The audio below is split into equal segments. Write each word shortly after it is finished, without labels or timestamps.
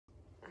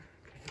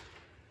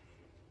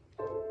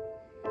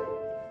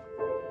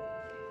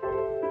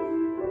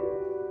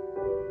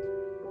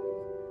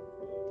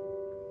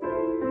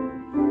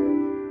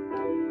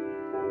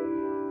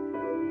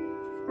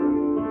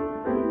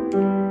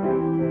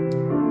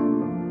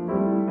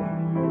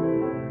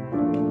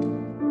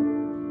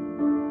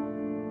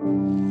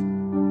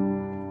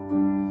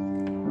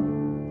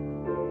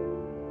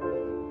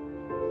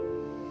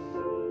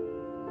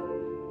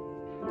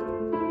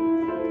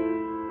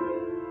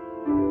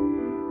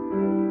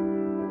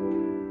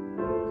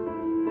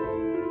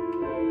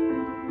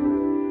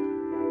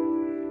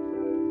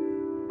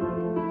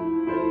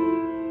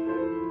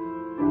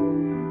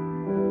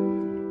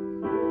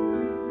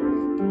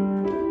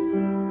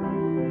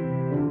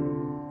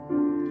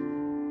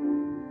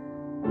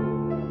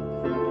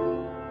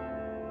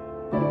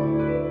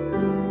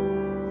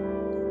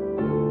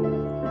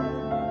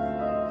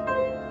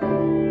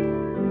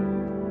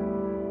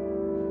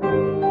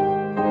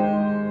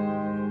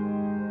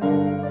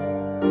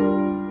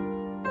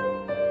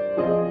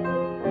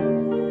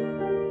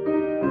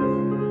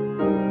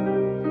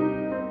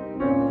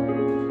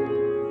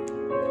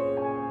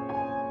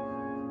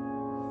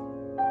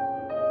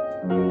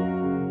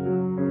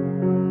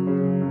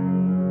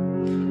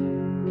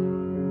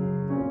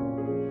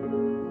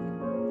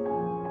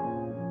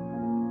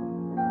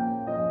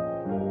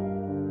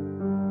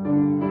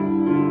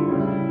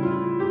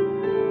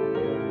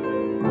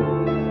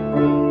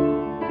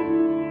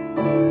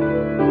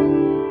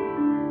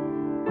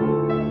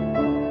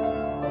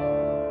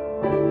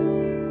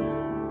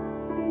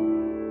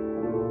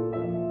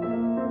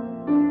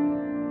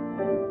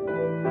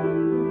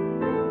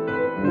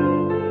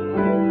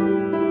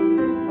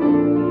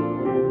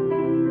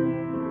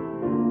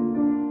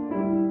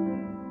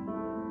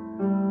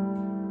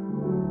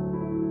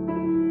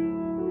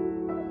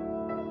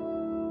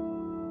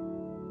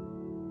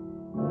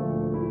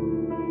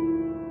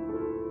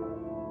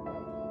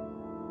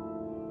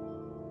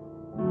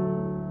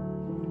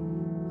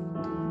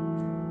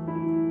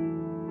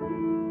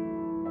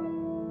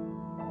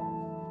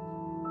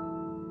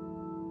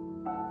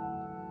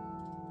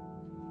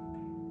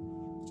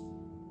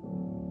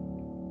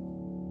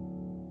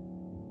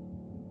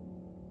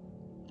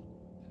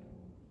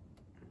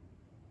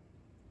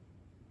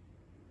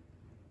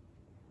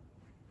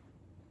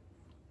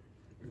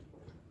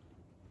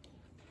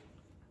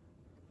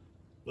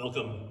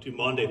Welcome to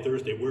Maundy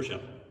Thursday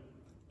worship.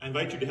 I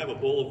invite you to have a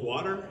bowl of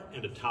water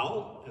and a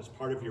towel as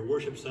part of your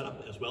worship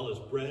setup, as well as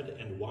bread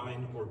and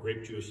wine or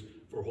grape juice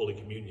for Holy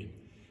Communion.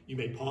 You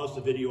may pause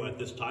the video at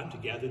this time to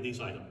gather these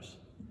items.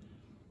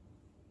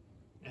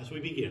 As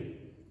we begin,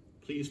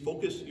 please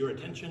focus your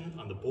attention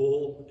on the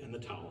bowl and the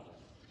towel.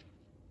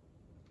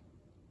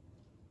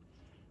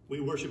 We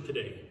worship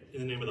today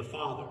in the name of the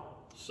Father,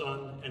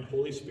 Son, and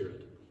Holy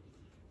Spirit.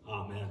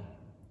 Amen.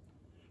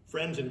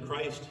 Friends in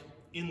Christ,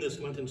 in this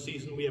Lenten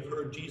season, we have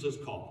heard Jesus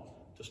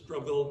call to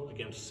struggle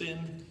against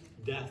sin,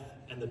 death,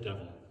 and the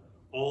devil,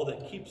 all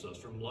that keeps us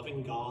from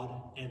loving God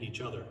and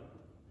each other.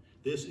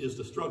 This is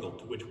the struggle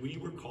to which we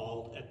were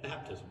called at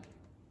baptism.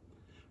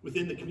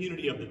 Within the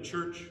community of the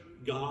church,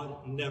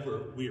 God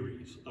never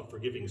wearies of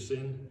forgiving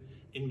sin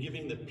and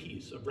giving the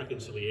peace of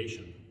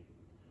reconciliation.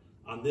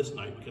 On this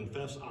night, we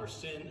confess our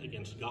sin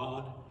against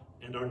God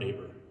and our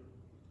neighbor,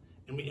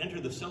 and we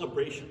enter the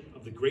celebration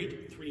of the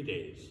great 3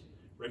 days,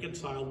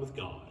 reconciled with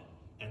God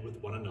and with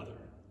one another.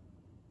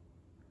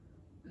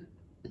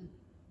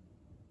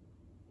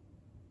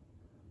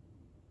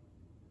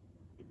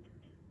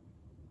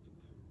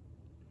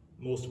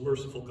 Most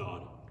merciful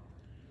God,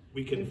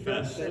 we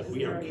confess that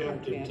we are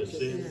captive to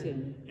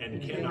sin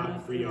and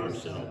cannot free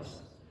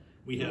ourselves.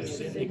 We have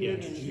sinned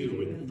against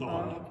you in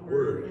thought,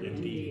 word,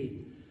 and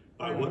deed,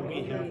 by what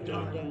we have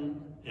done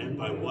and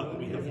by what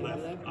we have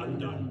left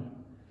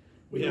undone.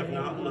 We have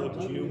not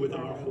loved you with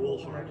our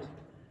whole heart.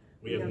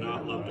 We have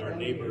not loved our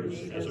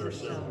neighbors as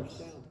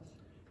ourselves.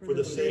 For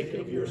the sake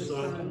of your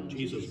Son,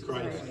 Jesus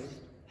Christ,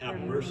 have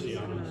mercy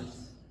on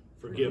us.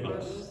 Forgive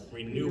us,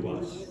 renew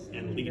us,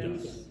 and lead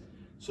us,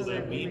 so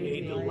that we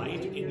may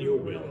delight in your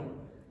will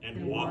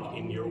and walk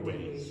in your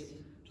ways,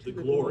 to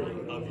the glory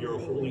of your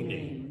holy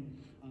name.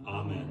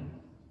 Amen.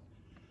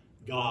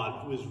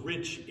 God, who is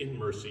rich in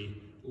mercy,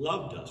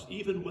 loved us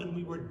even when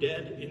we were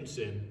dead in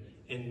sin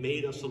and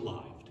made us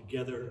alive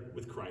together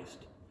with Christ.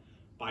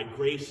 By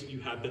grace you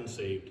have been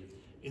saved.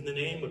 In the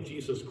name of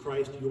Jesus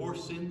Christ, your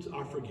sins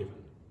are forgiven.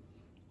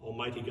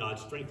 Almighty God,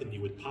 strengthen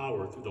you with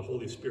power through the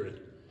Holy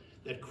Spirit,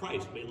 that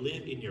Christ may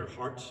live in your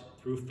hearts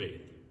through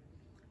faith.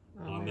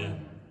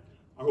 Amen.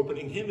 Our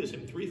opening hymn is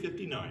hymn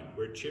 359,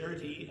 Where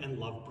Charity and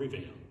Love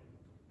Prevail.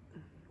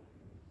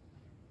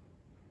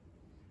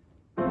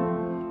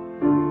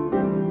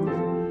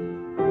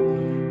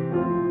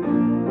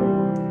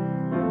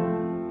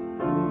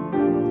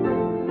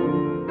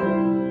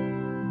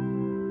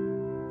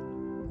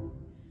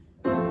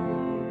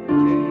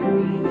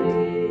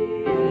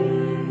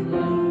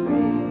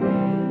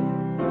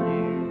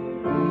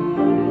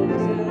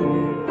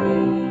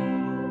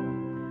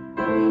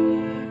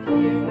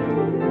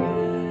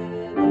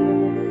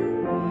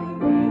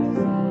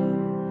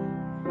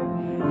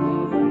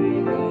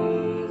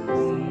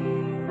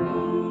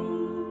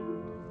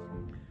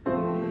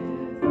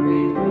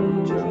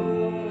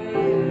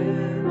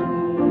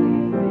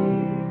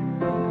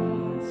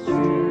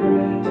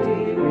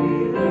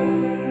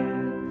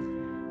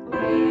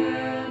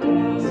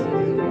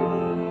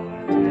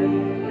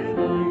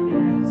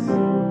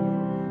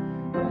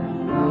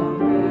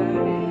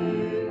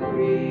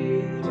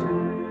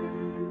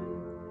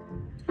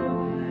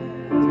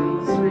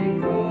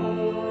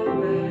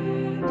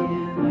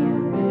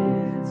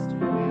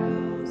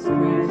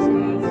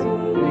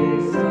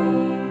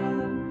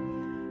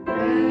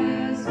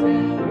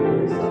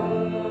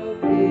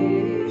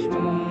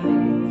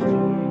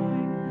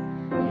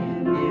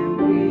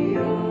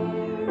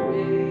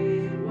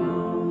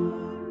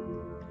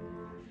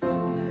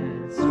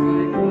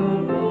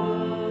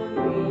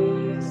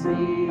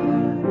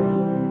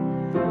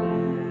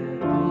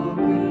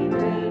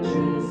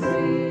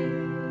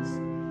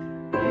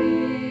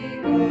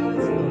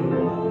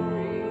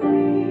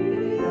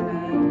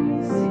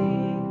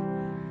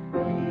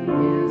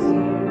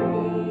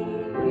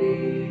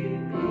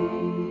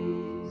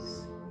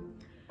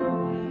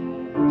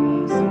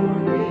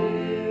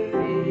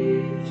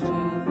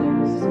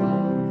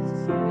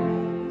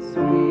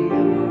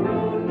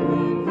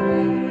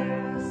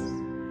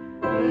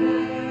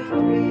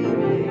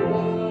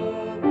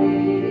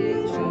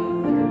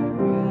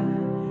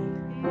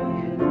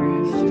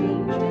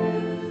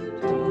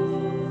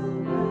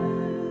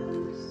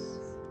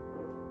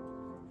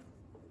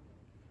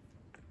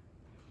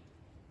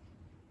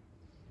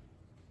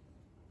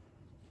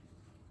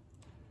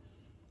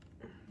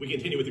 We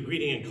continue with the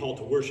greeting and call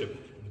to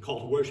worship. The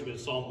call to worship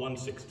is Psalm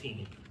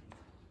 116.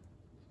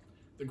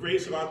 The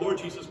grace of our Lord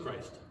Jesus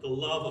Christ, the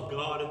love of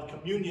God, and the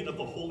communion of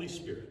the Holy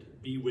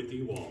Spirit be with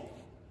you all.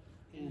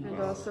 And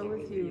also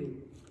with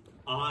you.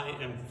 I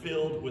am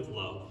filled with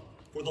love,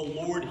 for the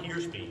Lord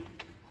hears me.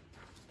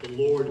 The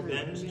Lord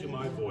bends to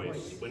my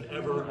voice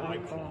whenever I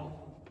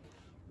call.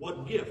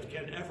 What gift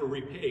can ever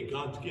repay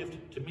God's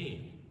gift to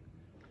me?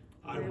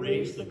 I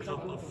raise the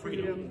cup of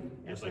freedom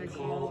as I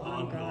call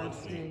on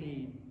God's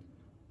name.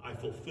 I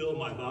fulfill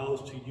my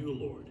vows to you,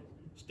 Lord,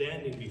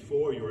 standing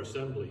before your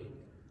assembly.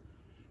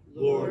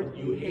 Lord,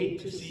 you hate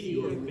to see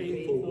your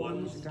faithful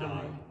ones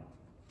die.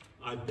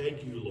 I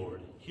beg you,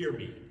 Lord, hear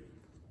me.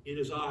 It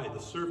is I, the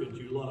servant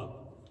you love,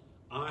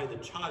 I, the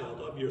child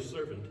of your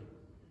servant.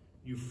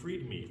 You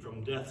freed me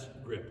from death's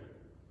grip.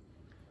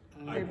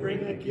 I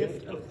bring a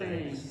gift of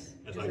thanks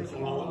as I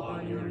call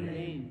on your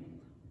name.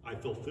 I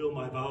fulfill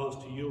my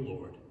vows to you,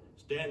 Lord,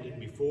 standing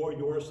before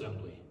your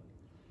assembly,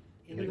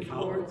 in the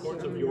courts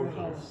of your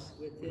house,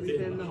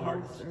 within the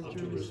hearts of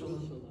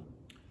Jerusalem.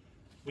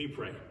 We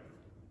pray.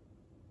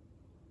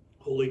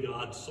 Holy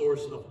God,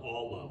 source of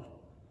all love,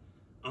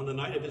 on the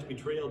night of his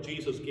betrayal,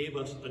 Jesus gave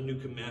us a new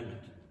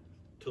commandment,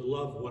 to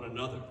love one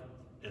another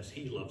as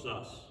he loves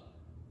us.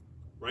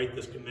 Write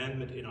this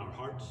commandment in our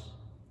hearts,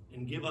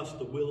 and give us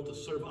the will to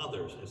serve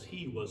others as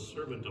he was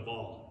servant of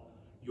all,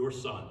 your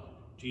Son,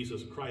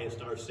 Jesus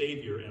Christ, our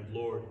Savior and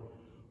Lord,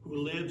 who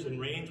lives and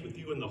reigns with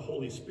you in the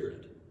Holy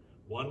Spirit,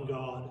 one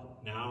God,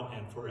 now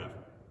and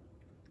forever.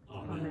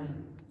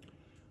 Amen.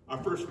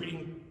 Our first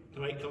reading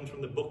tonight comes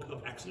from the book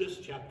of Exodus,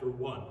 chapter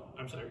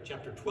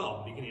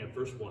 12, beginning at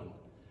verse 1.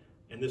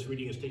 And this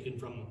reading is taken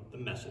from the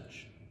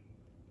Message.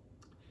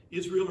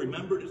 Israel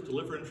remembered its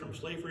deliverance from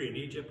slavery in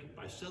Egypt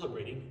by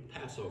celebrating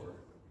Passover.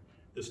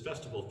 This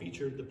festival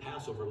featured the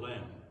Passover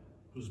lamb,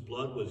 whose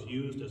blood was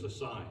used as a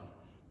sign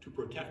to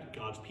protect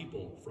God's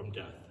people from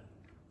death.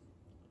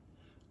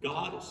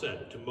 God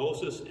said to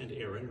Moses and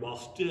Aaron while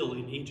still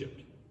in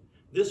Egypt,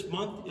 "This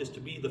month is to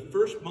be the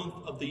first month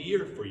of the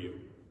year for you.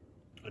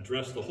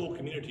 Address the whole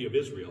community of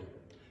Israel.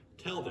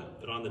 Tell them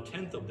that on the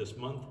 10th of this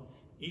month,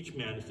 each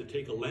man is to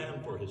take a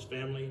lamb for his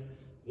family,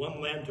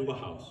 one lamb to a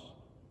house.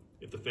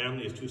 If the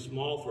family is too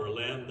small for a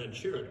lamb, then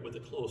share it with a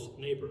close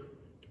neighbor,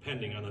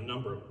 depending on the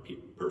number of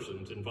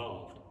persons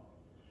involved.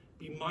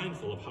 Be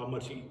mindful of how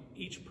much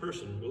each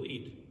person will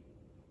eat.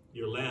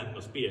 Your lamb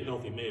must be a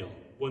healthy male,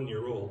 1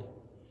 year old.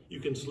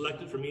 You can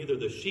select it from either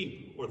the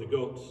sheep or the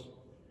goats.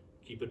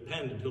 Keep it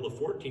penned until the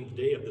 14th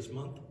day of this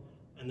month,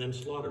 and then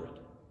slaughter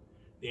it.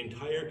 The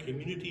entire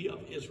community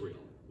of Israel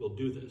will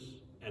do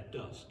this at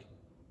dusk.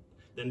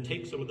 Then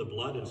take some of the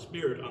blood and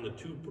smear it on the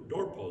 2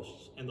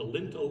 doorposts and the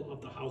lintel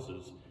of the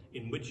houses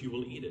in which you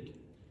will eat it.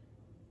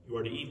 You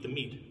are to eat the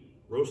meat,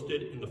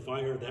 roasted in the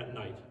fire that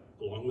night,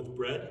 along with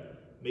bread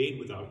made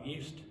without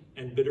yeast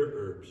and bitter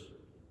herbs.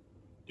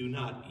 Do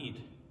not eat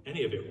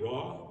any of it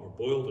raw or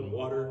boiled in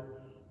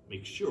water.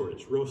 Make sure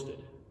it's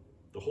roasted.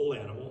 The whole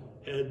animal,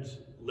 head,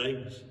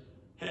 legs,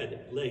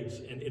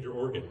 and inner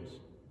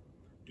organs.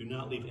 Do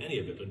not leave any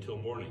of it until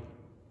morning.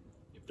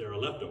 If there are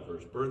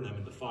leftovers, burn them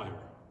in the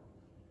fire.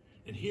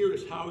 And here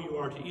is how you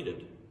are to eat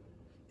it.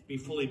 Be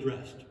fully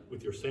dressed,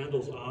 with your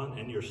sandals on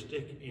and your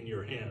stick in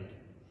your hand.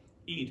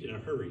 Eat in a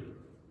hurry.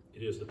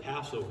 It is the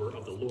Passover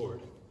of the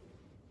Lord.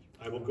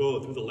 I will go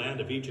through the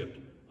land of Egypt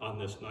on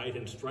this night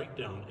and strike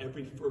down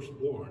every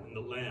firstborn in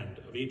the land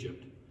of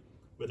Egypt,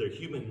 whether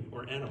human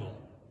or animal,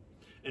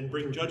 and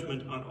bring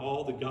judgment on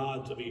all the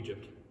gods of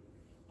Egypt.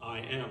 I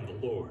am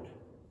the Lord.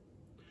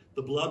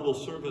 The blood will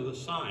serve as a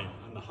sign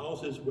on the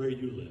houses where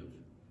you live.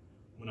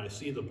 When I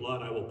see the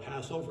blood, I will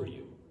pass over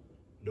you.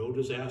 No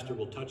disaster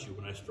will touch you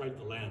when I strike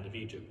the land of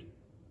Egypt.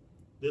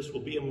 This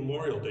will be a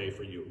memorial day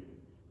for you.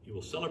 You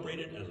will celebrate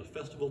it as a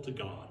festival to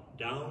God,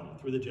 down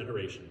through the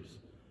generations.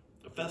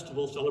 A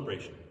festival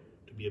celebration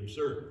to be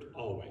observed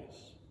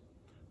always.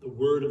 The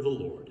word of the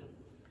Lord.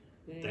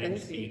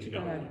 Thanks be to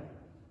God.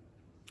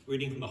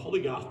 Reading from the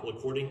Holy Gospel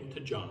according to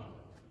John.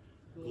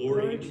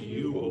 Glory to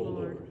you, O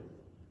Lord.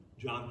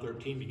 John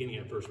 13, beginning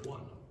at verse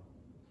 1.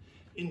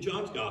 In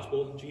John's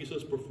Gospel,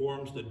 Jesus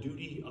performs the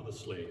duty of a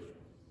slave,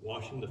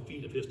 washing the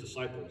feet of his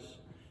disciples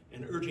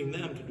and urging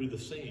them to do the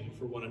same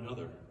for one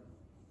another.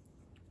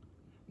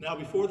 Now,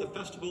 before the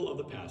festival of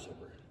the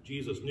Passover,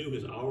 Jesus knew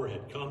his hour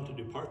had come to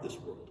depart this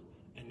world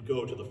and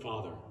go to the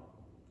Father.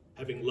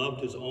 Having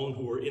loved his own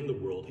who were in the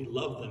world, he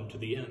loved them to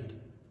the end.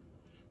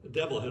 The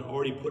devil had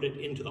already put it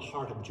into the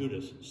heart of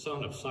Judas,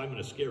 son of Simon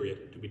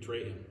Iscariot, to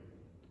betray him.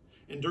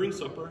 And during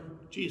supper,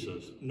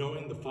 Jesus,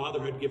 knowing the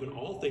Father had given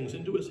all things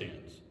into his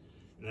hands,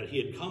 and that he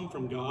had come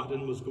from God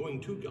and was going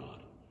to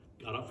God,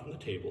 got up from the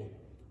table,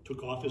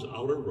 took off his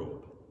outer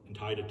robe, and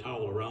tied a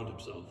towel around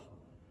himself.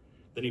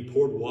 Then he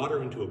poured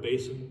water into a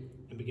basin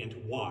and began to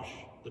wash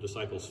the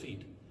disciples'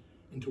 feet,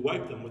 and to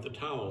wipe them with the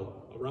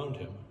towel around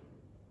him.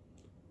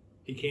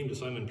 He came to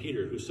Simon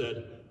Peter, who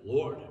said,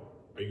 "Lord,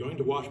 are you going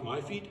to wash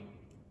my feet?"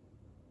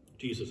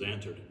 Jesus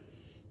answered,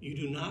 "You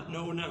do not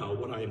know now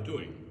what I am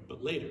doing,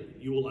 but later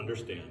you will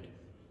understand."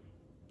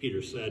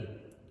 Peter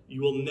said,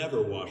 "You will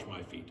never wash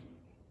my feet."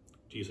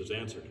 Jesus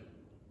answered,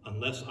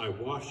 "Unless I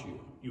wash you,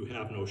 you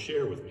have no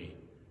share with me."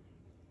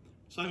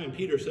 Simon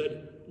Peter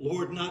said,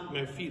 "Lord, not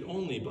my feet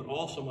only, but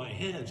also my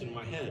hands and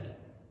my head."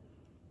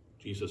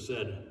 Jesus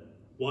said,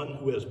 "One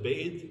who has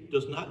bathed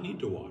does not need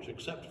to wash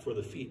except for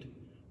the feet,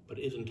 but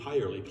is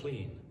entirely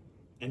clean.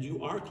 And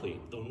you are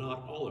clean, though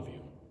not all of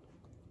you."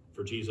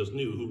 For Jesus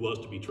knew who was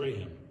to betray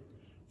him.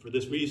 For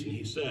this reason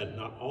he said,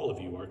 "Not all of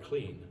you are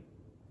clean."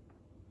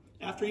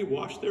 After he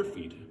washed their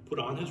feet, put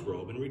on his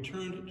robe, and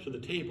returned to the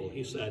table,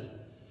 he said,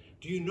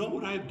 "Do you know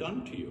what I have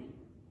done to you?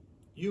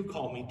 You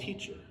call me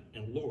teacher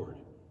and Lord,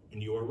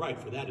 and you are right,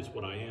 for that is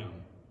what I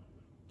am.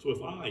 So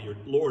if I, your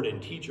Lord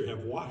and teacher,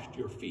 have washed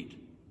your feet,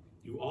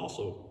 you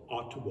also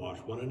ought to wash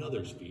one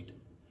another's feet.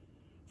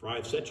 For I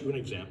have set you an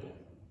example,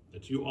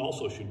 that you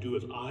also should do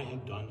as I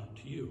have done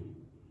to you.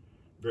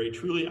 Very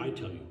truly I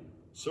tell you,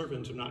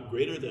 servants are not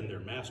greater than their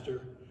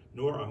master,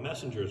 nor are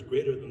messengers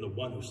greater than the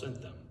one who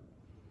sent them.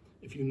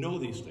 If you know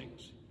these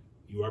things,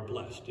 you are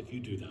blessed if you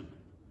do them.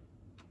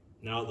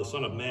 Now the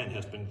Son of Man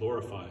has been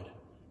glorified,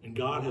 and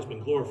God has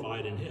been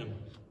glorified in him.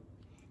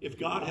 If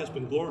God has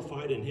been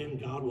glorified in him,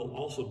 God will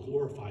also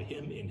glorify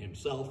him in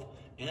himself,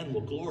 and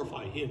will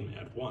glorify him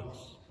at once.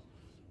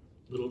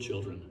 Little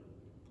children,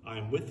 I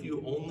am with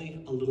you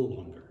only a little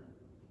longer.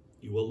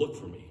 You will look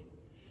for me.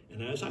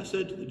 And as I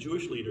said to the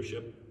Jewish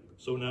leadership,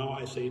 so now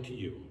I say to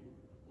you,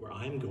 where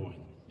I am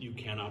going, you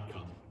cannot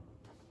come.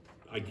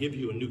 I give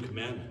you a new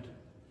commandment,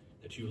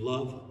 that you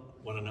love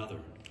one another.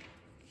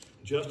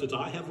 Just as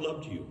I have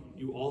loved you,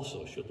 you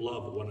also should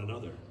love one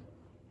another.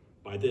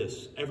 By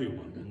this,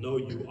 everyone will know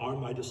you are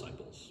my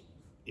disciples,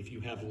 if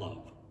you have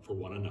love for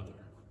one another.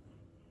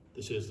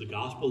 This is the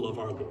gospel of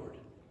our Lord.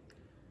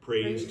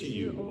 Praise to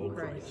you, O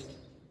Christ.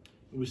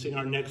 We sing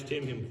our next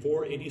hymn, hymn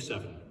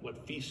 487,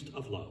 What Feast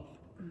of Love.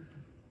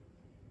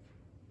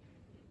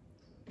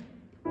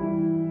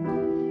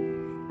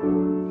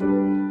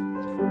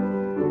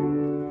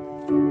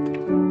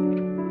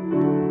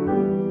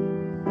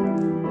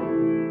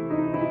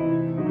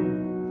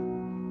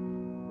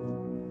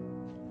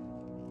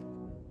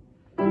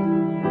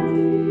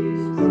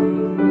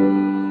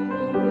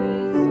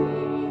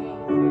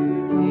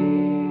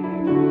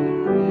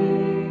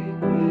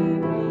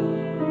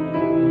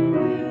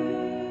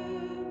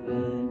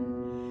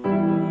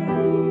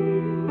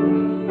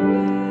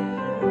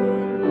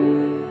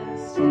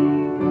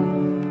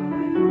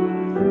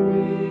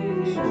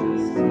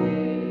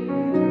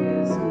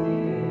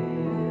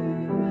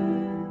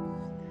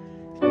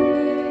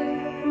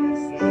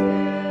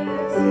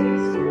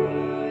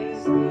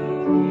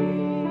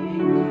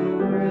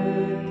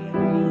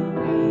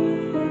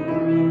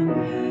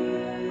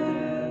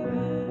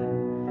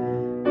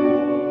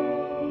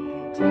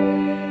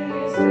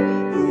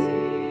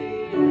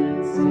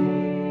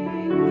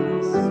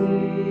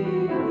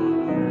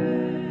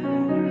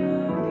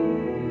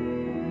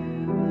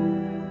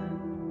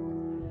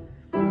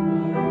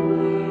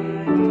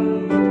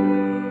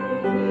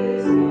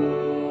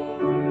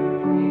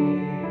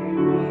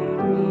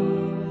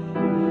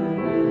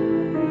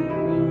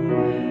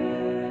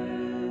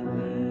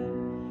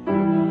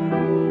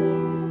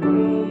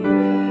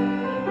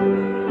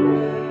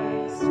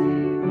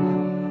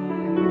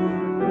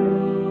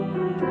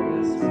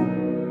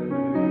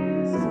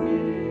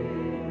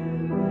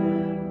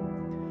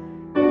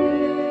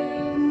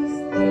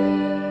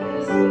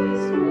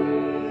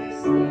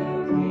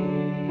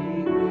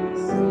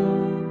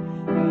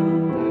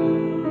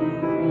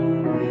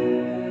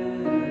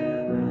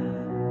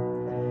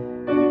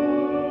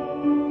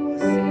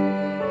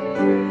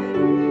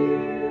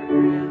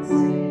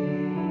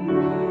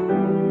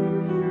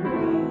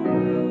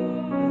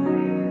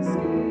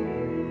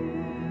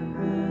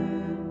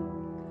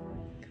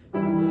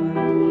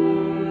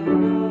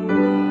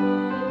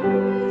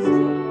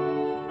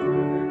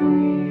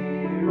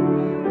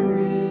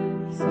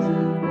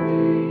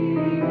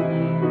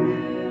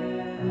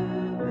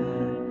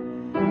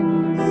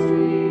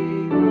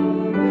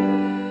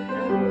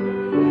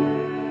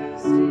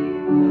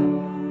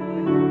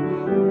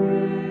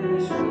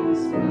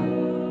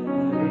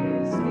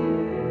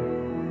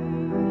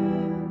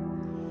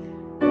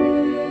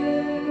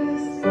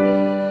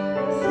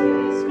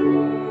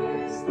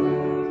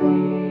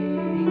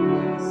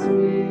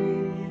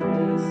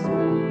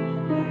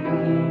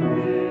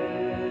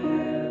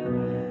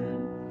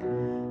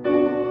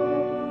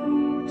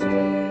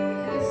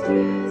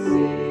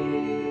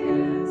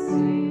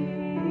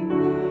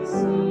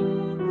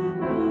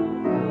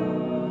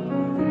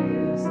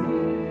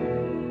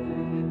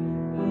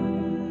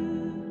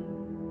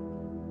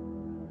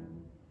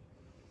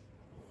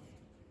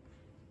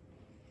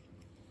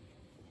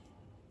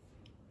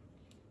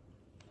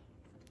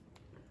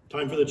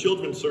 Time for the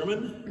children's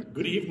sermon.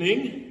 Good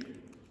evening.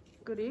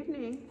 Good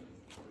evening.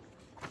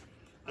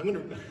 I'm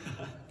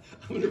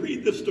going to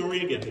read this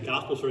story again, the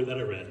gospel story that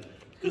I read,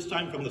 this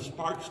time from the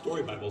Spark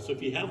Story Bible. So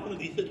if you have one of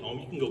these at home,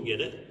 you can go get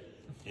it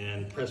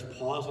and press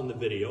pause on the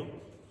video.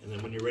 And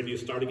then when you're ready to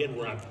start again,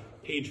 we're on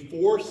page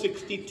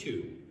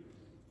 462.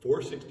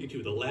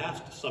 462, the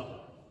Last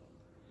Supper.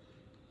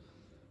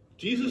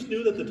 Jesus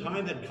knew that the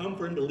time had come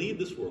for him to leave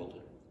this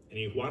world, and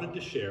he wanted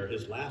to share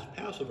his last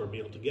Passover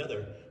meal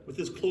together with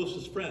his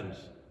closest friends,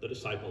 the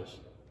disciples.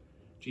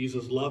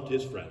 Jesus loved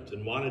his friends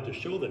and wanted to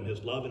show them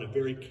his love in a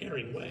very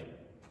caring way.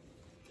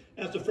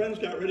 As the friends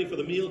got ready for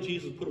the meal,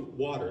 Jesus put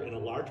water in a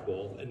large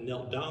bowl and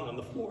knelt down on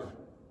the floor.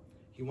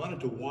 He wanted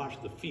to wash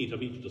the feet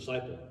of each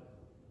disciple.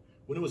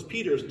 When it was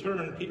Peter's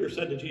turn, Peter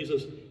said to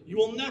Jesus, "You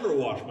will never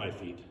wash my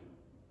feet."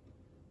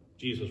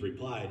 Jesus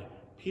replied,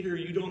 "Peter,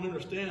 you don't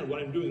understand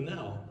what I'm doing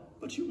now,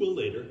 but you will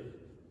later."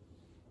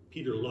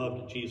 Peter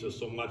loved Jesus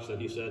so much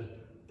that he said,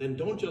 "Then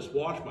don't just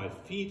wash my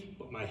feet,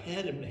 but my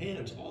head and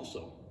hands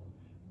also."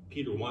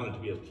 Peter wanted to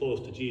be as close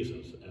to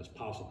Jesus as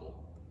possible.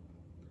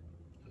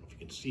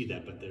 You can see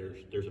that, but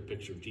there's a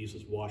picture of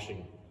Jesus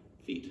washing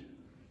feet.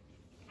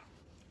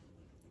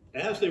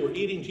 As they were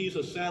eating,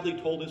 Jesus sadly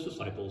told his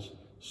disciples,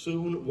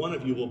 "Soon one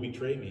of you will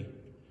betray me.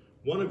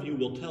 One of you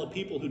will tell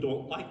people who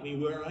don't like me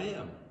where I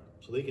am,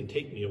 so they can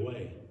take me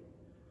away."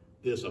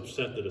 This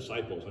upset the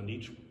disciples, and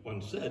each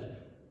one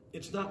said,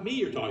 "It's not me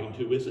you're talking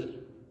to, is it?"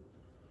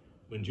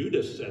 When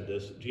Judas said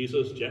this,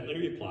 Jesus gently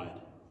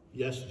replied,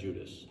 "Yes,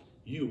 Judas,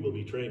 you will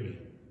betray me."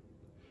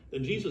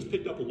 Then Jesus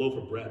picked up a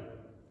loaf of bread.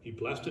 He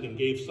blessed it and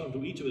gave some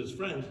to each of his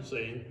friends,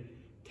 saying,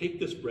 "Take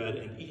this bread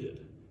and eat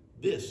it.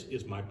 This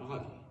is my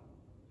body."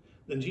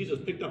 Then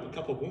Jesus picked up a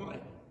cup of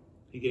wine.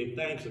 He gave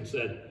thanks and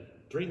said,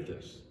 "Drink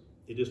this.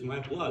 It is my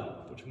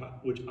blood,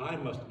 which I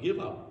must give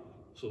up,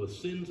 so the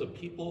sins of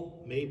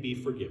people may be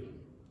forgiven."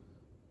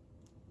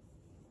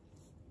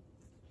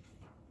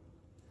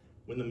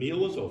 When the meal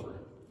was over,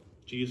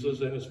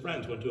 Jesus and his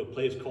friends went to a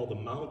place called the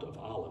Mount of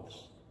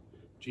Olives.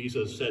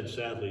 Jesus said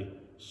sadly,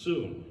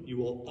 "Soon you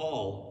will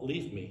all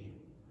leave me."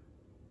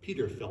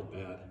 Peter felt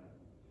bad.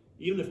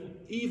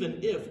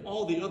 Even if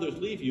all the others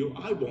leave you,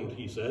 I won't,"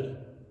 he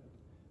said.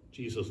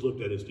 Jesus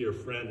looked at his dear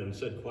friend and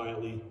said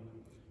quietly,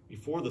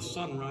 "Before the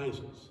sun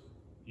rises,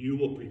 you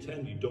will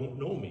pretend you don't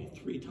know me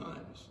 3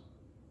 times.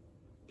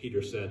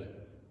 Peter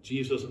said,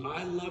 "Jesus,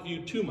 I love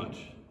you too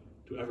much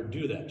to ever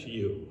do that to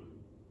you."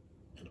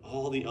 And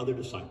all the other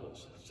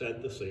disciples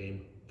said the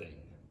same thing.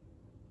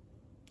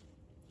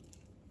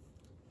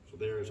 So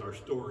there is our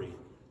story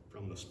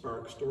from the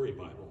Spark Story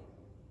Bible.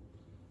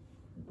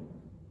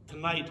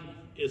 Tonight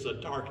is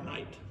a dark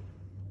night.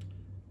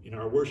 In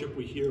our worship,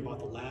 we hear about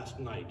the last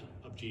night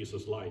of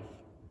Jesus' life.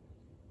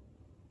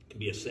 It can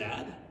be a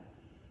sad,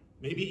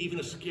 maybe even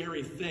a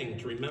scary thing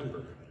to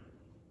remember.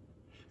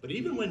 But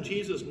even when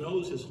Jesus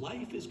knows his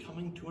life is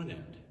coming to an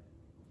end,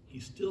 he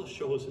still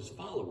shows his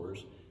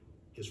followers,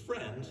 his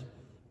friends,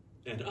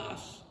 and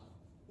us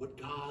what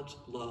God's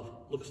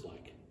love looks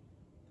like.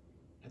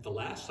 At the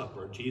Last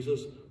Supper,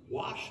 Jesus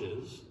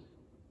washes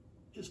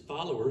his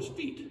followers'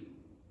 feet.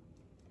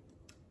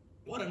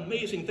 What an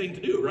amazing thing to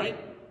do, right?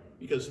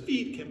 Because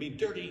feet can be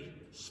dirty,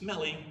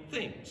 smelly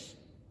things.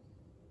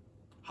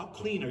 How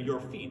clean are your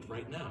feet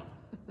right now?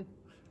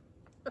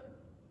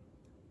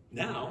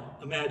 Now,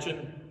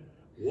 imagine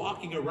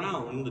walking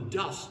around in the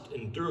dust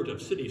and dirt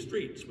of city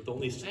streets with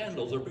only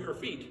sandals or bare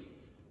feet.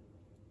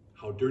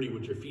 How dirty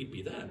would your feet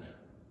be then?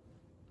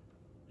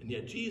 And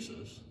yet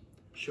Jesus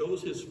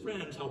shows his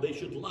friends how they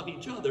should love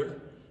each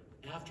other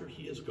after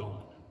he is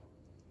gone,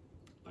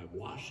 by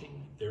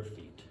washing their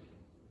feet.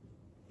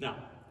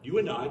 Now, you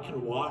and I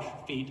can wash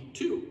feet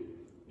too,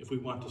 if we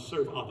want to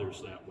serve others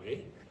that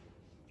way.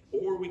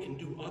 Or we can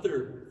do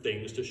other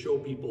things to show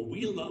people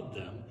we love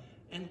them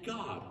and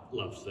God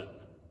loves them.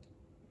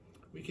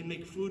 We can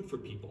make food for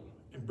people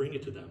and bring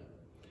it to them.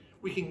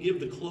 We can give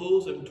the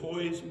clothes and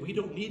toys we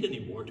don't need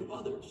anymore to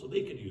others so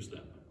they could use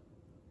them.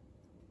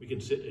 We can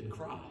sit and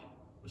cry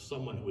with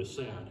someone who is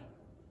sad.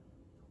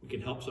 We can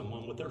help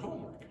someone with their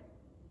homework.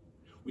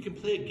 We can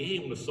play a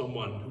game with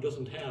someone who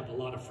doesn't have a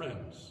lot of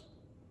friends.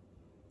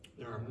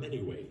 There are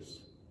many ways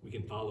we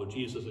can follow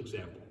Jesus'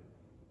 example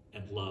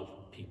and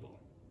love people.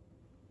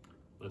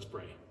 Let's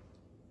pray.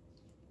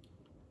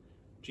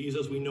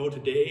 Jesus, we know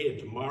today and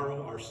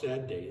tomorrow are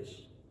sad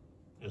days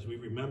as we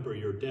remember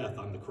your death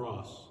on the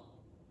cross.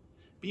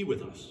 Be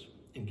with us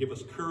and give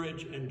us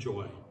courage and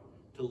joy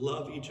to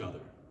love each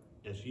other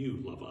as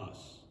you love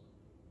us.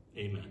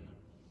 Amen.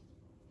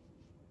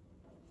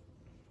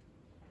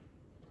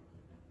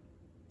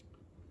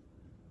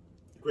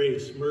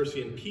 Grace,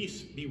 mercy, and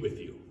peace be with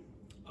you.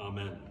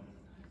 Amen.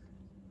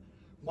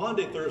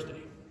 Maundy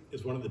Thursday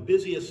is one of the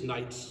busiest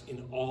nights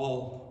in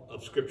all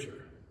of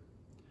Scripture.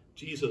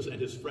 Jesus and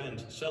his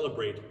friends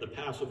celebrate the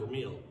Passover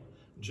meal,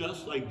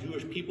 just like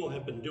Jewish people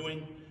have been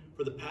doing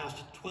for the past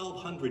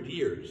 1,200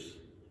 years.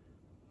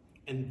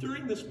 And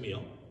during this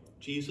meal,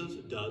 Jesus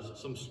does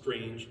some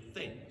strange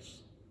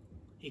things.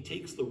 He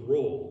takes the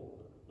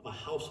role of a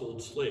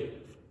household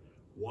slave,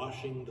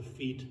 washing the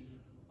feet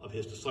of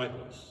his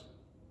disciples.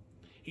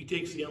 He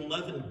takes the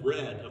unleavened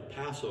bread of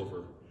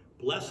Passover,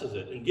 blesses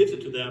it, and gives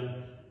it to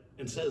them,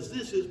 and says,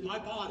 "This is my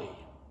body."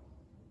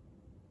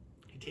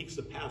 He takes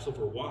the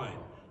Passover wine,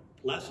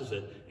 blesses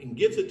it, and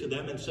gives it to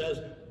them, and says,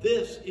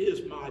 "This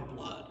is my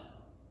blood."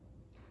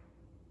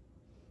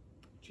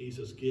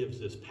 Jesus gives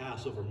this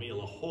Passover meal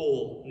a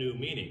whole new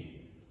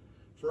meaning.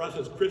 For us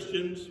as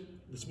Christians,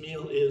 this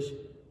meal is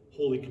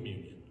Holy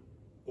Communion,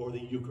 or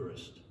the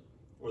Eucharist,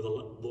 or the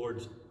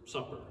Lord's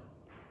Supper.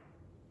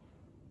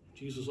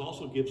 Jesus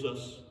also gives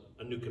us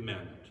a new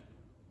commandment: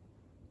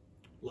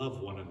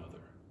 love one another.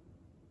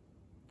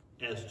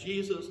 As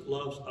Jesus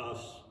loves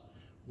us,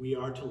 we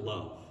are to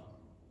love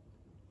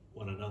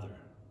one another.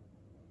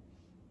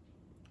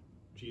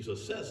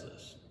 Jesus says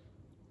this,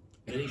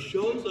 and he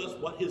shows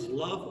us what his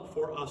love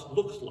for us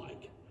looks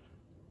like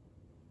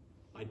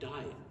by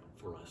dying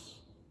for us.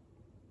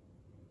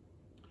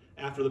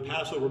 After the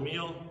Passover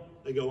meal,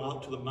 they go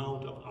out to the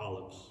Mount of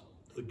Olives,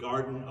 to the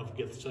Garden of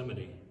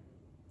Gethsemane.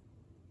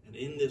 And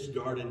in this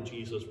garden,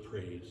 Jesus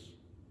prays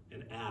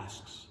and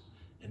asks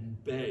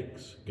and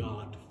begs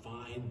God to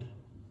find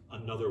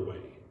another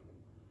way,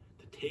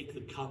 to take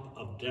the cup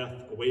of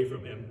death away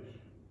from him,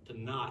 to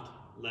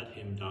not let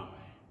him die.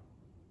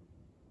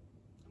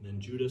 And then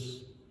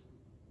Judas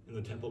and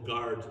the temple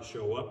guards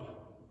show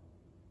up.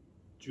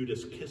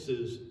 Judas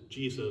kisses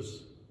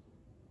Jesus,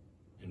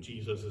 and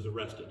Jesus is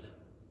arrested,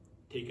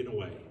 taken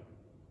away,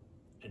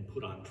 and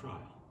put on trial.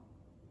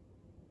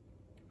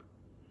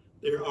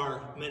 There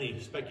are many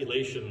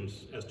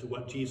speculations as to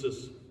what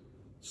Jesus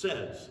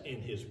says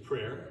in his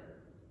prayer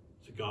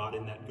to God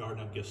in that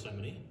Garden of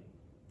Gethsemane.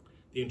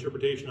 The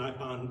interpretation I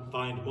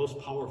find most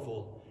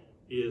powerful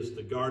is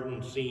the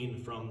garden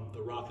scene from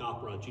the rock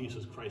opera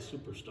Jesus Christ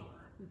Superstar,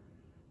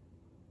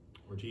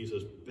 where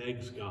Jesus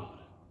begs God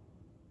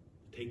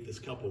to take this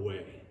cup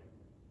away.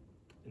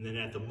 And then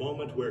at the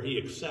moment where he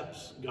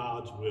accepts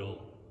God's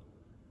will,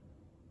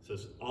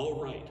 says,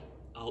 all right,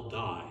 I'll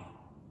die.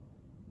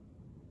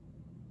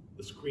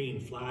 The screen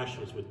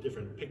flashes with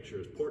different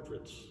pictures,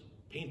 portraits,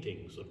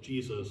 paintings of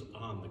Jesus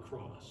on the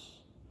cross.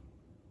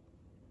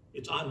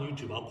 It's on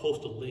YouTube. I'll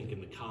post a link in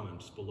the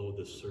comments below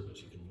this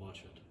service. You can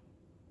watch it.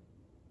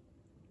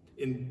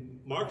 In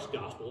Mark's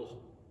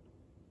gospel,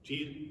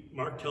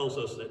 Mark tells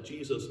us that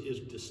Jesus is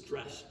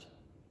distressed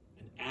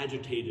and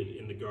agitated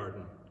in the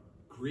garden,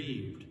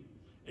 grieved,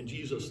 and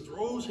Jesus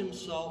throws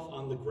himself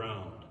on the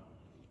ground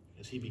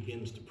as he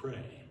begins to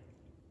pray.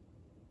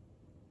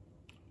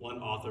 One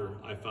author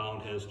I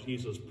found has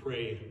Jesus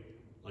pray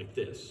like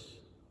this: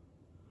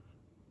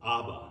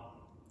 Abba,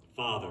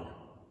 Father,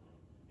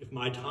 if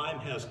my time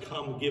has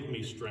come, give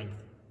me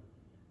strength.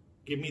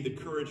 Give me the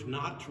courage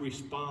not to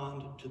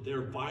respond to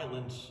their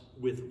violence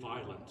with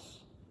violence.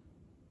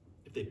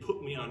 If they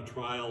put me on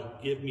trial,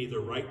 give me the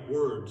right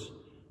words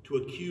to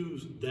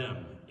accuse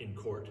them in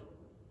court.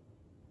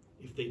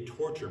 If they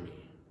torture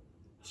me,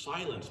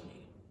 silence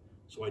me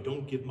so I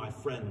don't give my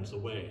friends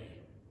away.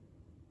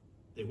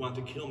 They want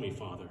to kill me,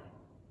 Father,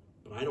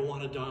 but I don't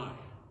want to die.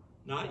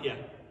 Not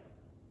yet.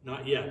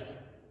 Not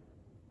yet.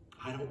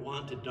 I don't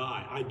want to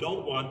die. I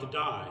don't want to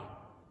die.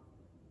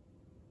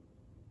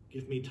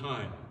 Give me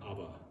time,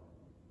 Abba.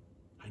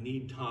 I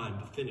need time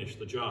to finish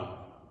the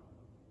job.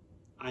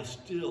 I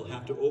still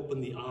have to open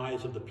the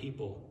eyes of the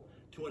people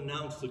to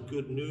announce the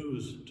good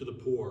news to the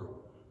poor.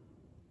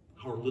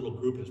 Our little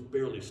group has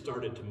barely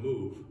started to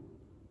move.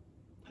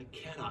 I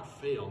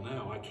cannot fail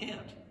now. I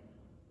can't.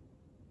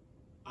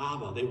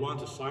 Abba, they want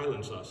to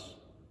silence us,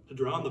 to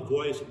drown the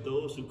voice of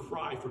those who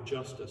cry for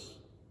justice.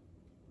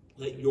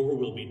 Let your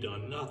will be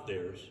done, not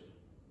theirs.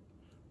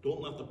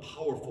 Don't let the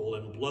powerful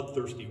and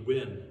bloodthirsty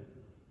win,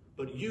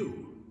 but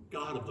you,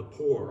 God of the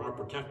poor, our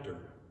protector.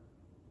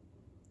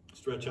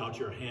 Stretch out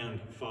your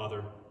hand,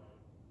 Father.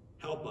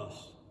 Help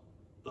us,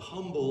 the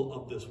humble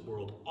of this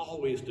world,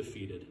 always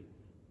defeated.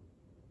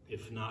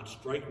 If not,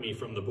 strike me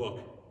from the book.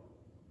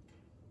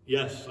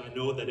 Yes, I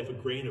know that if a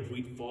grain of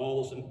wheat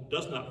falls and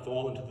does not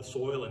fall into the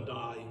soil and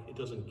die, it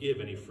doesn't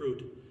give any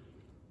fruit.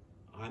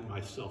 I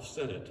myself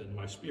said it, and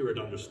my spirit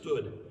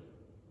understood.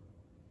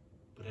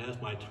 But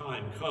as my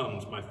time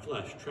comes, my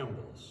flesh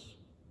trembles.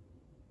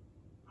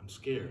 I'm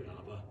scared,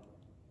 Abba.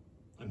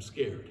 I'm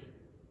scared.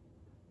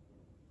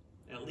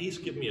 At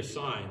least give me a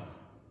sign.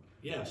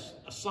 Yes,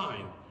 a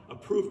sign, a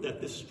proof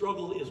that this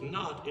struggle is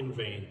not in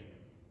vain.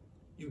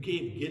 You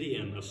gave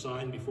Gideon a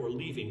sign before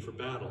leaving for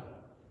battle.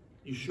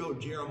 You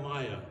showed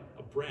Jeremiah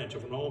a branch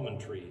of an almond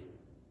tree.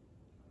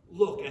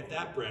 Look at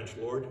that branch,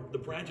 Lord, the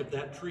branch of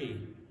that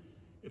tree.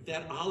 If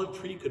that olive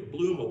tree could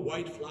bloom a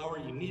white flower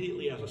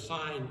immediately as a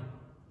sign,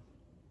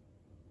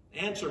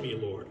 answer me,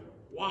 Lord.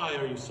 Why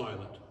are you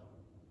silent?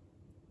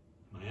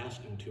 Am I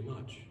asking too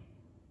much?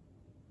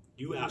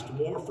 You asked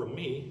more from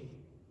me.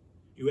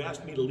 You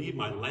asked me to leave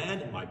my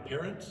land and my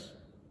parents.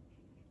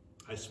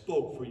 I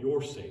spoke for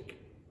your sake.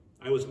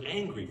 I was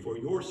angry for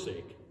your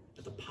sake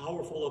at the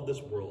powerful of this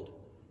world.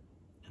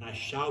 And I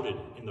shouted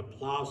in the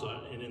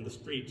plaza and in the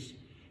streets,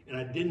 and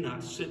I did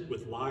not sit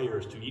with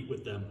liars to eat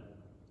with them.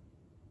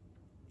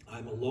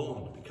 I'm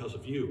alone because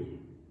of you.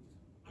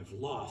 I've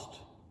lost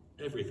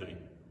everything.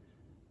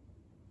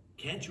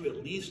 Can't you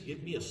at least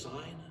give me a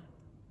sign?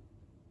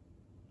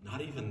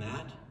 Not even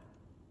that?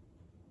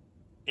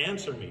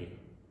 Answer me.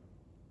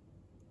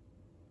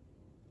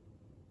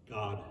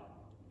 God,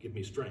 give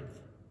me strength.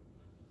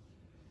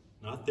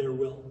 Not their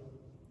will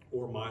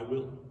or my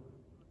will,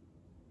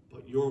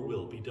 but your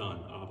will be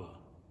done, Abba.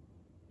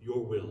 Your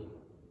will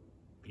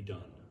be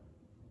done.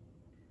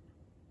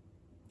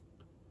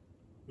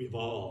 We've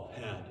all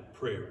had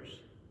prayers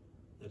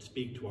that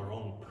speak to our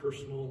own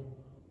personal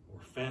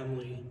or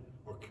family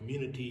or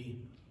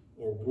community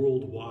or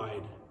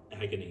worldwide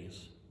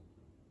agonies.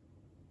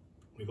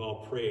 We've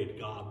all prayed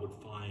God would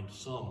find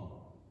some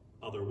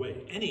other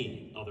way,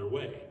 any other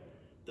way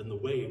than the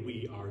way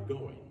we are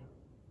going.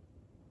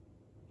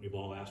 We've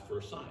all asked for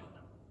a sign.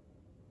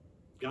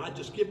 God,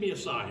 just give me a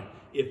sign.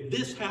 If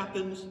this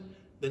happens,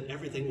 then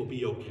everything will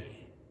be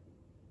okay.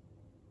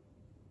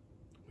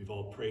 We've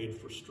all prayed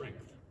for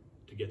strength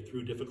to get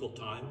through difficult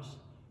times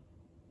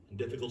and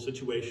difficult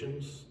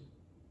situations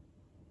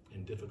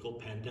and difficult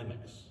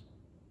pandemics.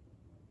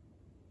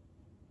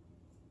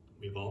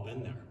 We've all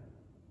been there.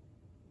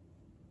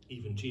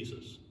 Even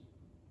Jesus.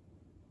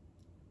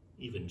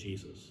 Even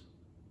Jesus.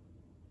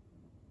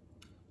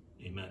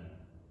 Amen.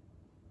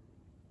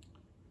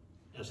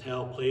 As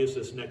Hal plays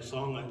this next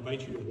song, I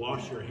invite you to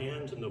wash your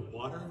hands in the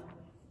water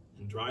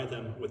and dry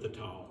them with a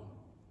towel.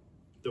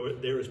 Though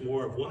there is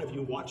more of one of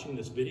you watching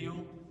this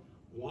video,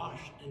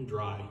 wash and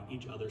dry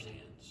each other's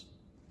hands.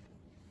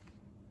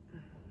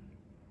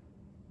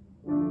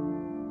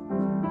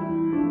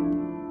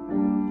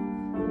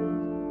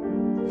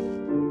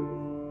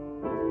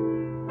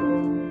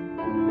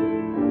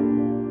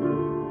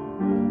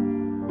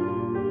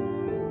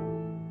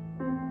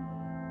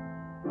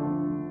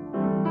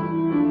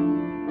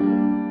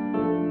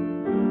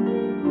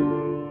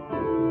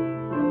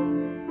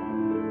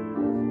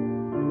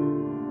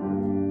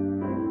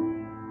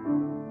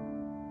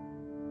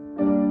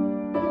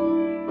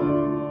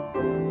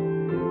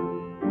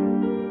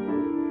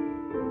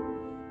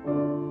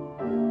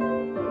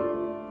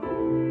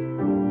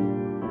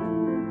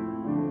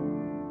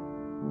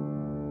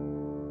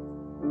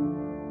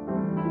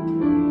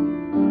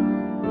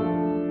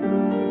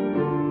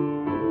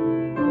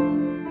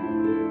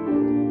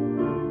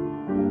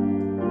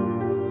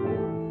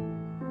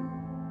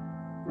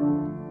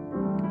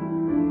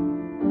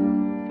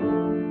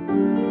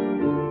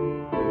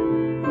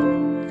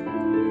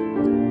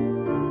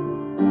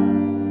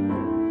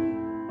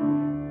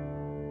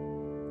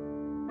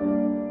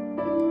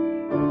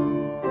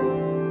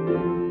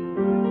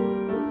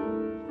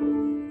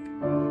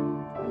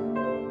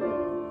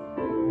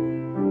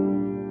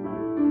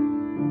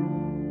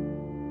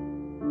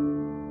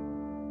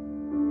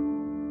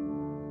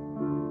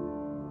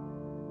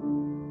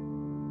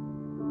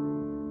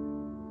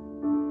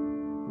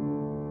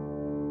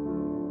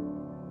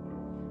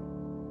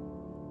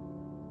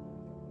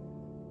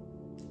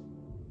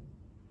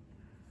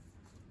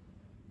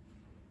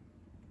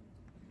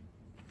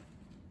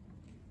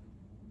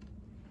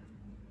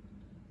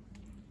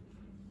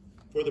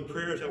 For the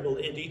prayers, I will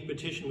end each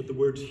petition with the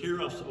words,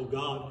 "Hear us, O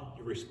God."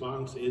 Your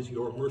response is,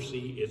 "Your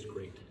mercy is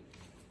great."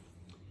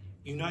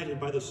 United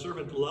by the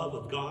servant love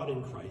of God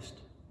in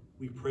Christ,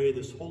 we pray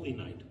this holy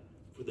night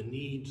for the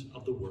needs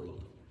of the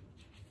world.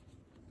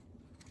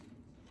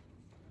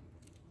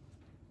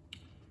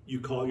 You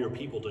call your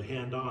people to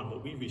hand on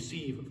what we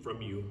receive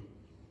from you.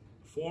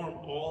 Form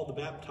all the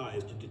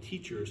baptized into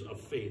teachers of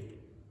faith.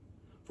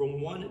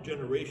 From one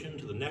generation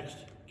to the next,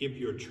 give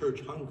your church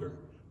hunger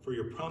for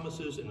your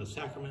promises in the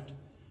sacrament,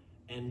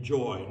 and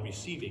joy in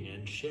receiving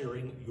and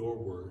sharing your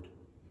word.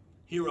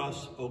 Hear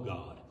us, O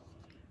God.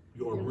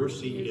 Your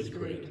mercy is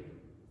great.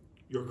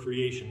 Your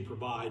creation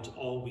provides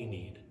all we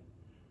need.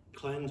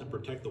 Cleanse and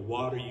protect the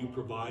water you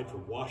provide for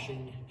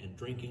washing and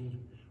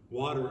drinking,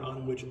 water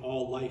on which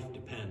all life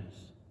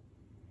depends.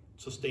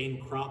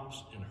 Sustain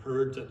crops and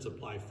herds that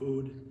supply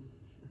food.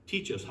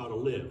 Teach us how to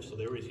live so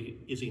there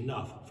is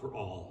enough for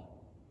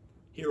all.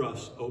 Hear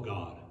us, O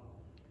God.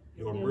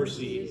 Your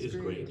mercy is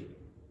great.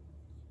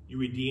 You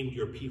redeemed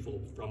your people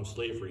from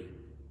slavery.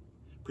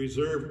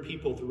 Preserve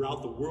people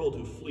throughout the world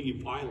who flee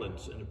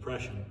violence and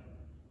oppression.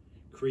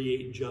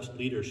 Create just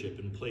leadership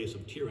in place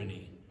of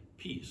tyranny,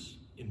 peace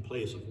in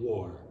place of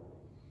war.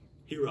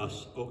 Hear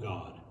us, O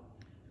God.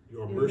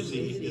 Your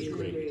mercy is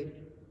great.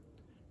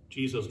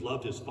 Jesus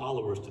loved his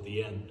followers to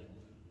the end.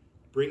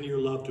 Bring your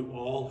love to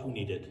all who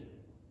need it.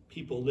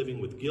 People living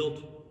with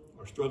guilt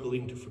or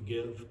struggling to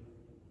forgive.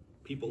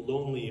 People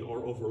lonely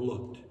or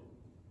overlooked.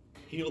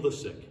 Heal the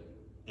sick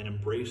and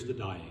embrace the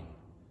dying.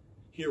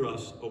 Hear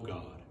us, O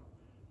God.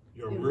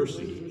 Your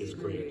mercy is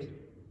great.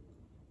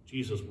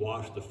 Jesus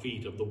washed the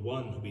feet of the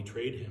one who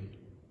betrayed him.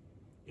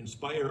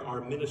 Inspire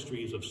our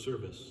ministries of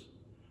service.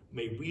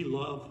 May we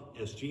love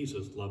as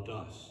Jesus loved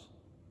us.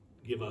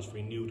 Give us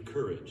renewed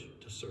courage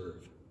to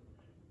serve.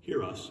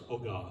 Hear us, O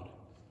God.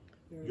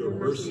 Your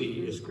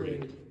mercy is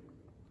great.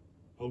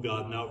 O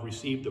God, now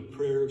receive the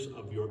prayers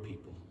of your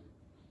people.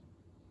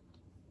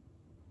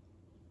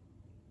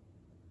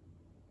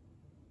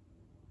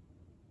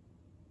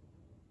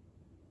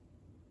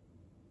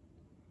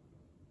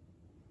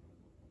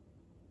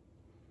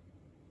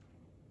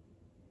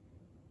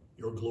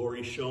 Your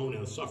glory shone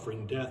in the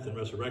suffering, death, and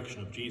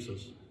resurrection of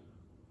Jesus.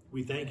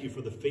 We thank you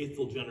for the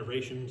faithful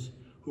generations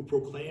who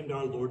proclaimed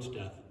our Lord's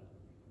death.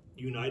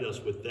 Unite us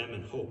with them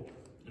in hope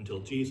until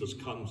Jesus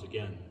comes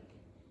again.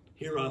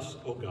 Hear us,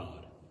 O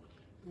God.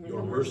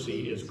 Your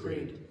mercy is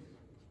great.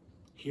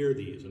 Hear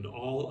these and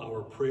all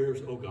our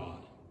prayers, O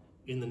God,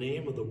 in the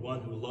name of the one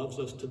who loves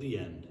us to the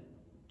end,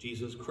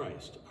 Jesus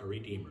Christ, our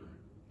Redeemer.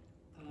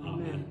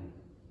 Amen.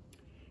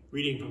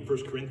 Reading from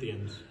 1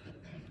 Corinthians.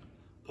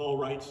 Paul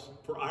writes,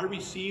 "For I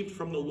received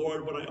from the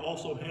Lord what I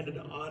also handed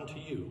on to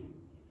you,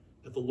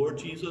 that the Lord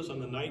Jesus, on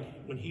the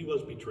night when he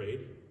was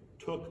betrayed,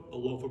 took a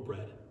loaf of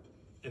bread,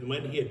 and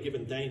when he had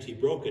given thanks, he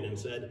broke it and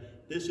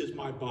said, 'This is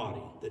my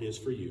body that is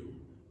for you.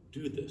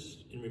 Do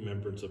this in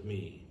remembrance of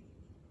me.'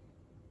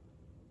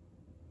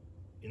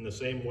 In the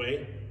same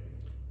way,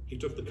 he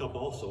took the cup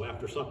also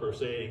after supper,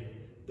 saying,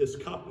 'This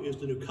cup is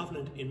the new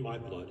covenant in my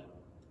blood.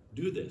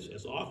 Do this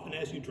as often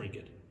as you drink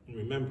it in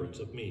remembrance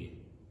of me.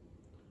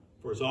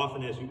 For as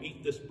often as you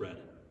eat this bread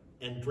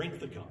and drink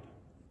the cup,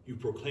 you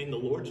proclaim the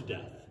Lord's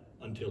death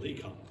until he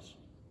comes.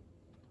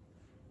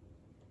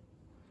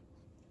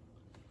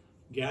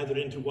 Gathered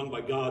into one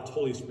by God's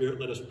Holy Spirit,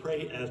 let us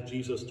pray as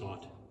Jesus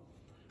taught.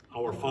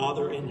 Our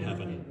Father in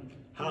heaven,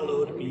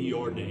 hallowed be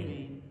your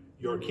name.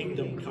 Your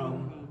kingdom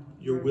come,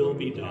 your will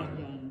be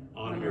done,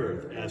 on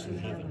earth as in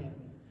heaven.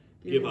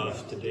 Give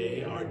us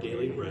today our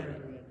daily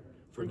bread.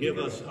 Forgive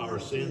us our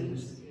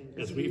sins,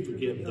 as we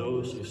forgive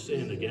those who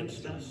sin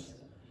against us.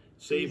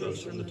 Save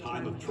us from the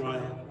time of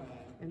trial,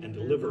 and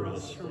deliver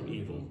us from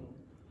evil.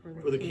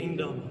 For the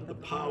kingdom, the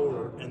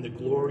power, and the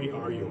glory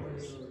are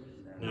yours,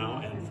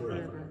 now and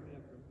forever.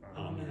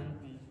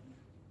 Amen.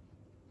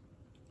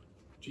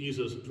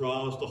 Jesus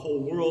draws the whole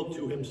world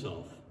to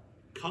himself.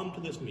 Come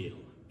to this meal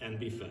and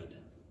be fed.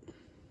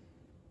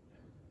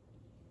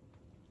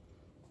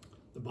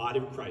 The body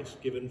of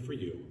Christ given for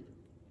you.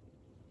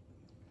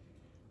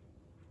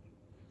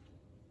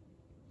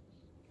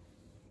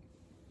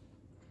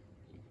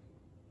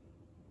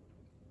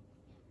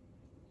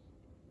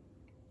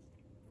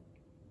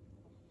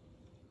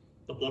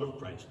 The blood of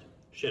Christ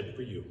shed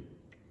for you.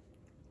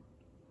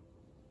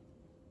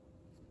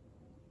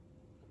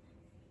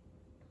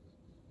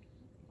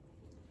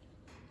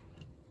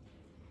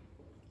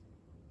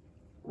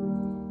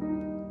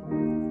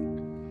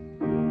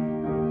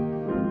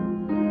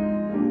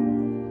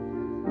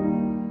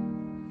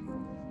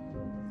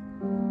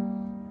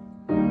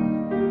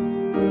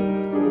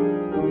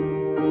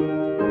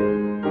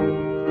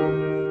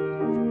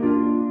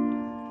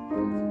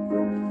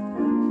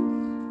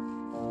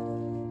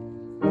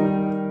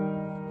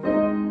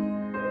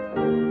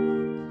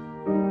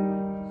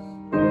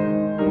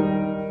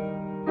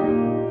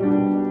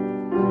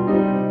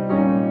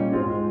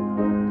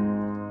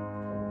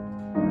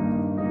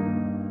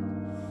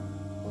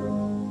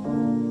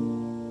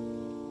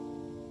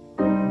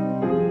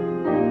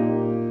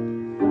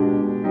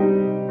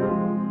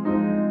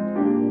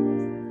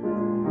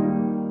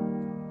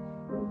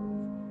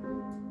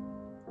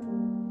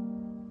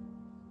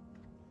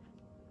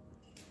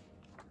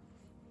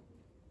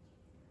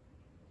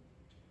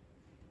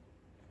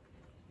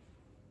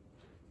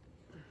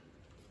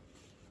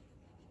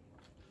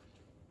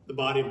 The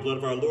body and blood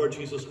of our Lord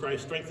Jesus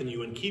Christ strengthen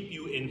you and keep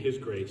you in his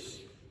grace.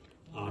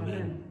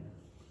 Amen.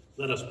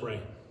 Let us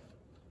pray.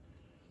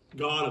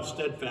 God of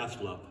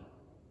steadfast love,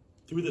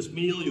 through this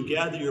meal you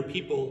gather your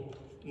people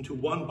into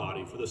one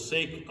body for the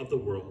sake of the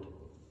world.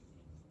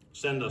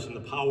 Send us in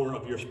the power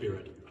of your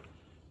Spirit.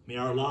 May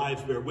our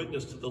lives bear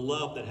witness to the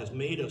love that has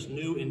made us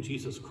new in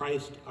Jesus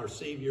Christ, our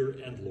Savior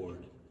and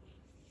Lord.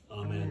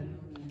 Amen.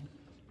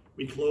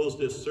 We close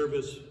this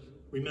service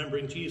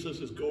remembering Jesus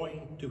is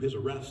going to his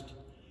arrest,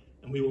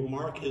 and we will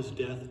mark his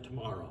death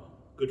tomorrow,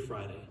 Good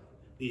Friday,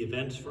 the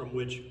events from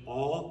which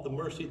all the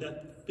mercy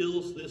that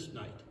fills this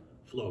night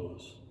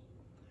flows.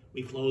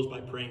 We close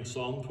by praying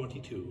Psalm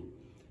 22,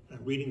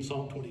 and reading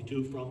Psalm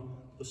 22 from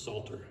the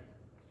Psalter.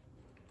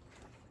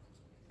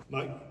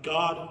 My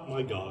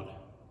God,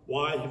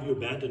 why have you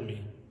abandoned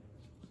me?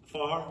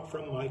 Far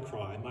from my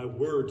cry, my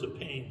words of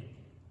pain.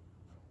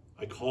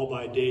 I call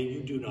by day,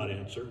 you do not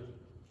answer.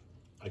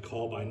 I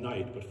call by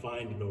night, but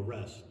find no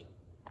rest.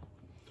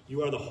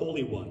 You are the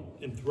Holy One,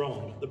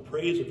 enthroned, the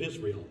praise of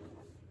Israel.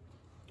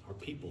 Our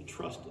people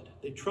trusted.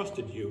 They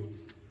trusted you,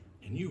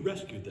 and you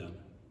rescued them.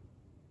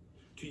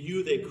 To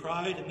you they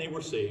cried, and they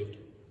were saved.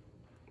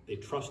 They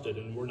trusted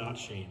and were not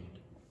shamed.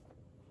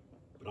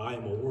 But I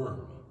am a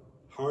worm,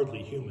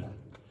 hardly human,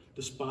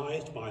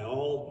 despised by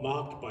all,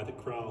 mocked by the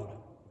crowd.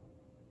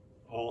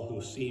 All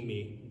who see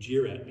me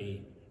jeer at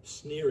me,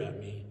 sneer at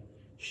me,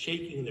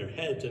 shaking their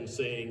heads and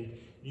saying,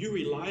 you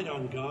relied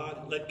on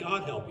God, let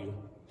God help you.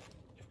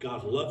 If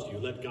God loves you,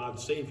 let God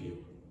save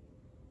you.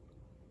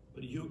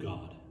 But you,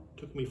 God,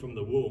 took me from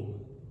the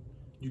womb.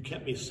 You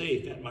kept me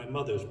safe at my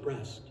mother's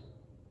breast.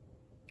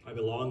 I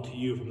belong to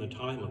you from the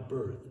time of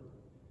birth.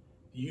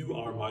 You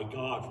are my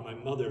God from my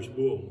mother's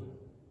womb.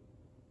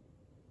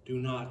 Do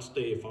not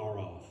stay far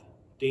off.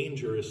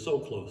 Danger is so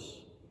close.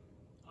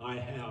 I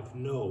have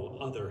no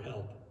other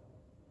help.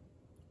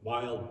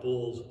 Wild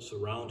bulls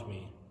surround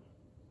me.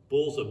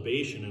 Bulls of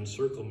Bashan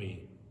encircle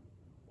me,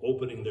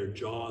 opening their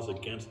jaws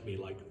against me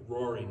like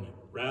roaring,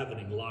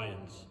 ravening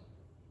lions.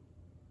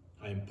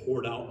 I am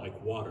poured out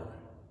like water.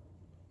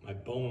 My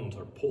bones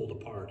are pulled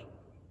apart.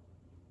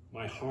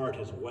 My heart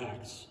is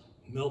wax,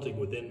 melting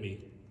within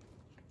me.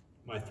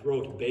 My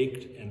throat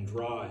baked and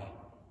dry,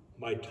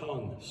 my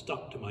tongue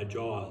stuck to my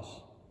jaws.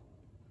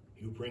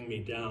 You bring me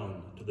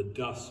down to the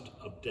dust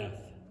of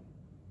death.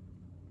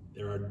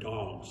 There are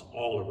dogs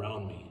all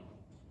around me.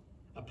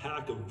 A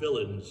pack of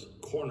villains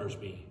corners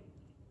me.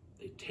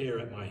 They tear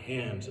at my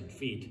hands and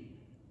feet.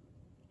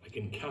 I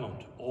can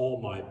count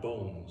all my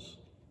bones.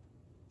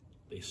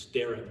 They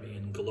stare at me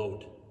and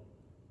gloat.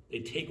 They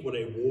take what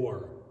I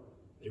wore.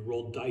 They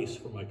roll dice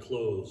for my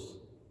clothes.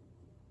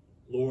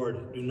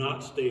 Lord, do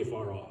not stay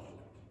far off.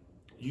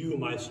 You,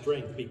 my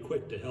strength, be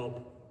quick to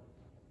help.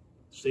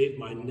 Save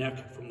my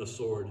neck from the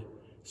sword.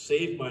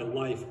 Save my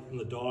life from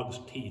the dog's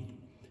teeth.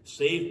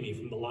 Save me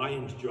from the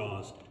lion's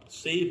jaws.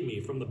 Save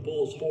me from the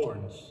bull's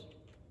horns.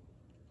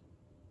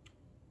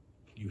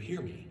 You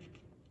hear me.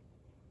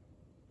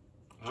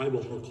 I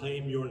will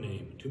proclaim your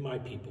name to my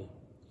people.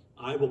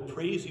 I will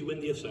praise you in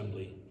the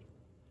assembly.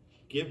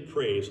 Give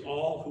praise,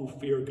 all who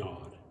fear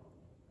God.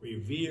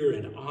 Revere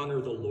and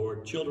honor the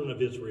Lord, children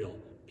of Israel,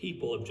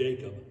 people of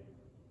Jacob.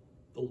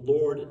 The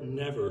Lord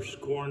never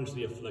scorns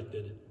the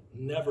afflicted,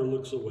 never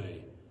looks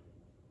away,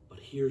 but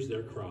hears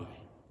their cry.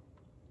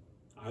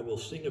 I will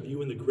sing of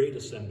you in the great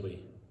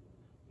assembly.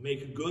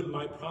 Make good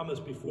my promise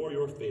before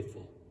your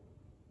faithful.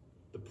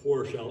 The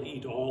poor shall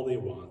eat all they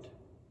want.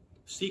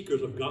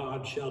 Seekers of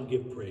God shall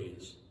give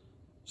praise,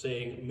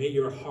 saying, may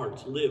your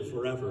hearts live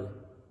forever.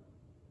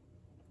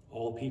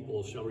 All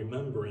peoples shall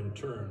remember and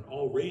turn.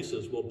 All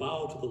races will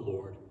bow to the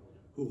Lord,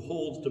 who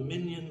holds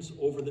dominions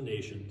over the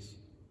nations.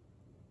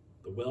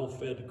 The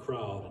well-fed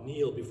crowd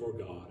kneel before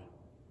God.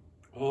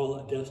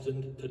 All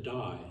destined to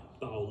die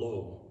bow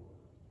low.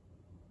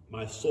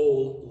 My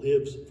soul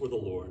lives for the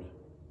Lord.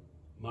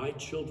 My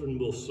children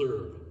will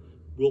serve,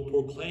 will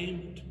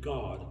proclaim to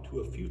God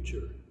to a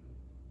future,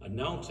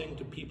 announcing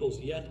to peoples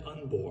yet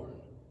unborn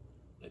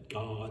that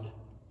God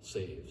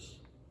saves.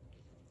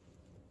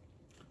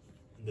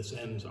 And this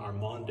ends our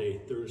Maundy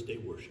Thursday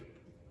worship.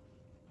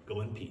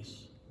 Go in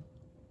peace.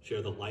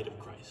 Share the light of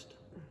Christ.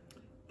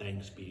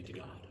 Thanks be to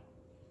God.